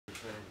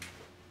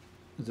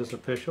Is this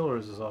official or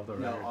is this off the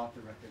record? No, off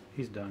the record.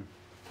 He's done.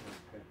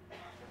 Okay.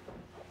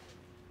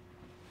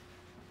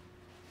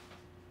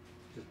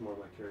 Just more of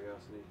my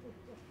curiosity.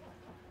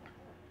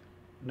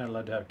 I'm not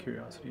allowed to have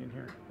curiosity in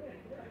here.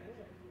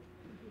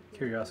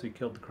 Curiosity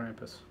killed the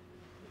Krampus.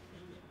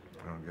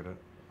 I don't get it.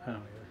 I don't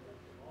either.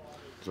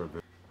 Is there a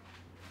bit?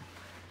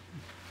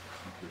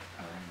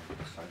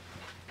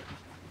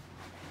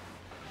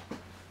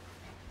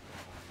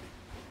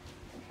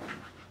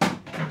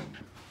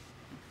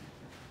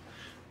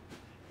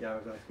 Yeah, I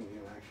was asking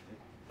you actually.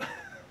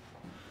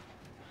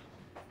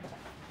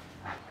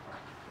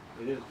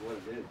 It is what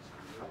it is.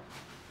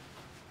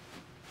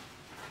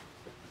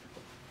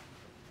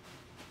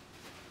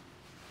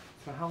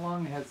 So how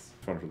long has...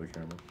 Fun for the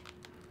camera.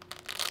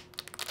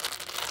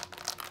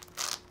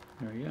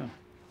 There you go.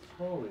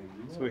 Holy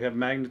So we have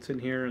magnets in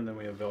here, and then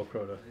we have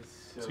Velcro to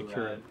so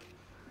secure it.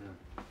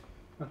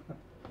 Yeah.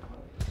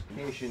 In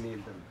case you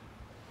need them.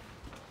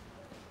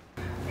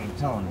 I'm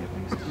telling you, at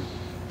least.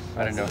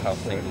 I don't know how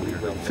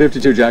things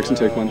 52 Jackson,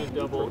 take one.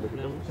 Double.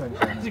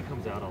 As it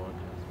comes out, I'll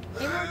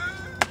adjust.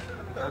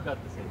 I've got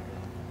the same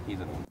thing. He's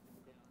a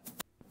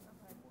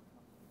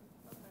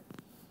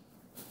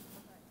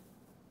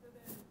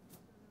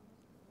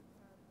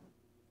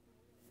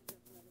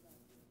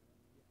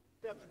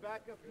Steps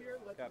back up here.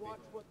 Let's watch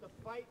what the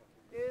fight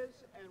is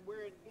and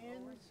where it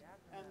ends,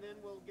 and then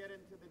we'll get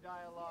into the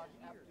dialogue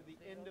after the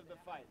end of the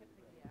fight.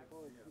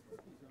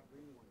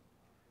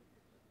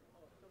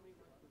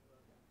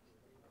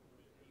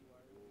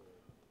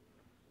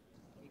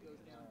 He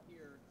goes down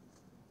here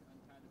to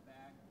untie the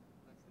bag,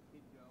 lets the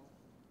kid go.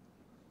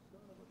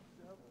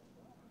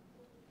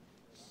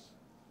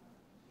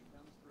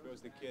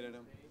 throws the kid at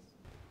him.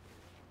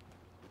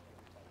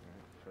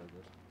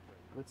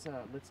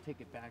 Let's take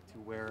it back to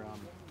where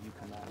you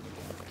come out again.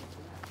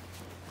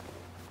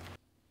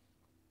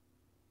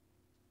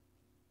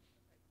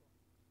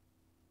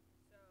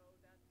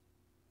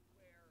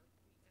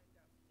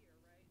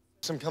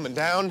 I'm coming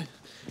down.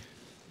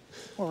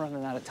 We're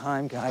running out of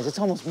time, guys. It's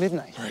almost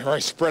midnight. All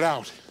right, spread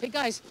out. Hey,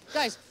 guys,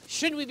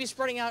 shouldn't we be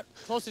spreading out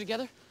closer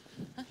together?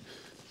 Huh?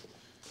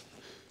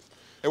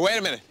 Hey, wait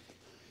a minute.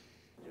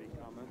 Any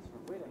comments?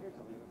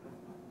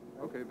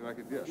 Okay, then I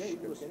could, yes.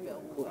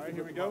 All right,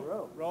 here we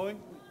go. Rolling.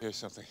 Here's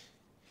something.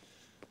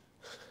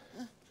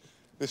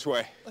 This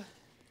way.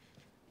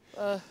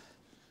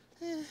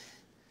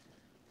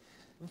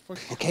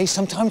 Okay,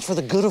 sometimes for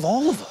the good of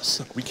all of us.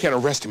 Look, we can't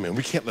arrest him, man.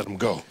 We can't let him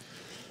go.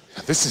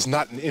 This is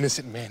not an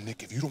innocent man,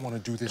 Nick. If you don't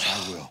want to do this,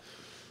 I will.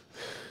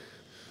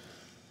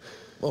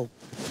 Oh,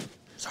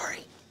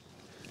 sorry.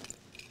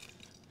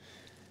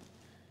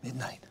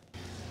 Midnight.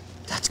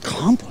 That's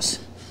Krampus.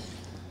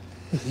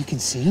 You can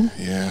see him?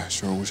 Yeah,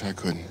 sure wish I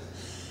couldn't.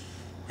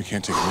 We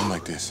can't take him in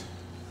like this.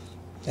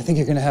 I think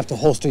you're gonna have to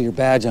holster your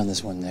badge on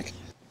this one, Nick.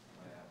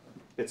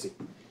 Bitsy.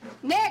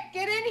 Nick,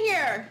 get in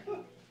here!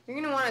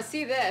 You're gonna want to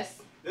see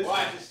this. This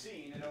was the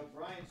scene in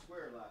O'Brien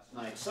Square last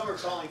night. Some are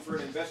calling for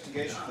an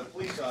investigation of the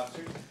police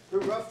officers who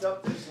roughed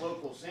up this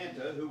local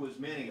Santa who was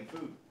manning a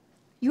food.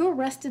 You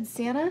arrested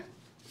Santa?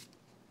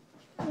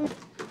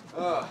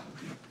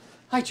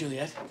 Hi,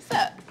 Juliet. What's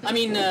up? I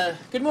mean,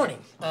 good morning.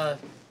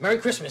 Merry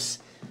Christmas.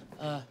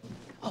 Oh,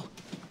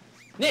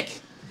 Nick,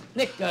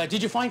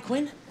 did you find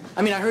Quinn?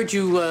 I mean, I heard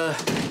you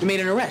made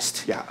an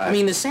arrest. Yeah, I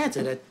mean, the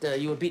Santa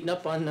that you were beaten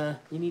up on.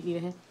 You need a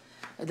hand?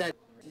 That.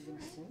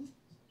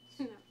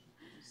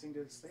 Sing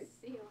to the state?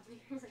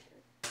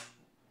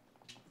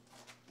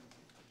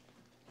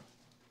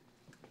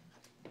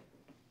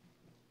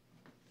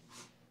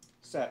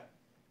 Set.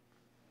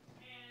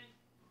 And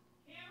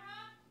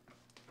camera?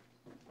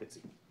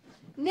 Bitsy.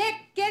 Nick,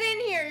 get in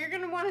here. You're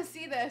gonna want to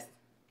see this.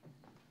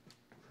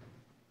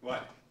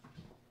 What?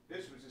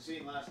 This was the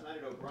scene last night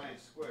at O'Brien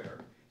Square.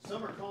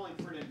 Some are calling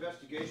for an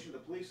investigation of the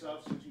police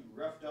officers who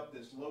roughed up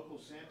this local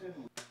Santa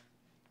who...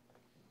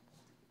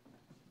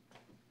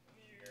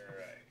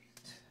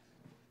 Right.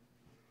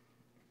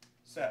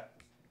 Set.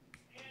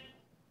 And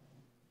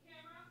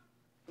camera?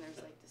 There's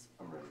like this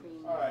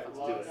cream. All right,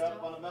 load it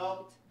up on a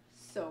melt.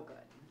 So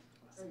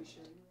good. Are you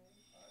sure?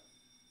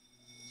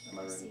 Am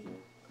I ready?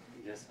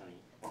 Yes, honey.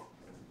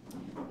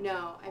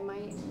 No, I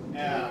might.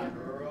 Yeah,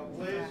 girl,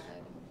 please.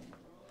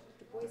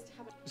 The boys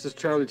haven't This is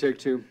Charlie, take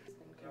two. been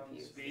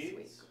confused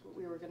this week.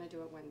 We were gonna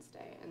do it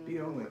Wednesday, and then we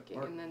were working,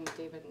 and then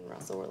David and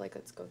Russell were like,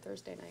 "Let's go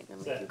Thursday night,"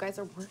 and I'm like, "You guys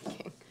are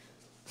working."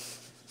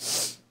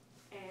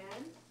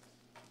 And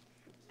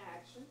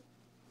action.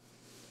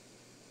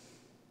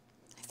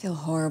 I feel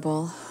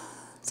horrible.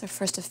 It's our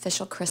first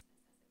official Christmas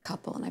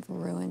couple, and I've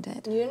ruined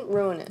it. You didn't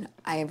ruin it.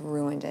 I have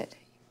ruined it.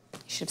 You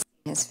should have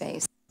seen his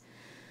face.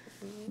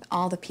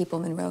 All the people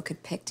Monroe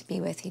could pick to be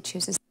with, he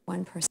chooses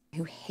one person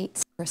who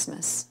hates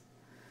Christmas.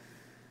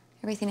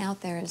 Everything out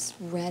there is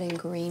red and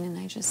green, and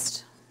I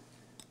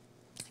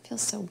feel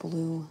so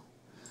blue.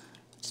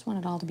 I just want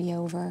it all to be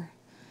over.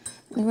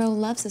 Monroe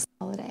loves this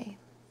holiday.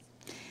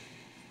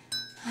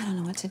 I don't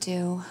know what to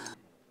do.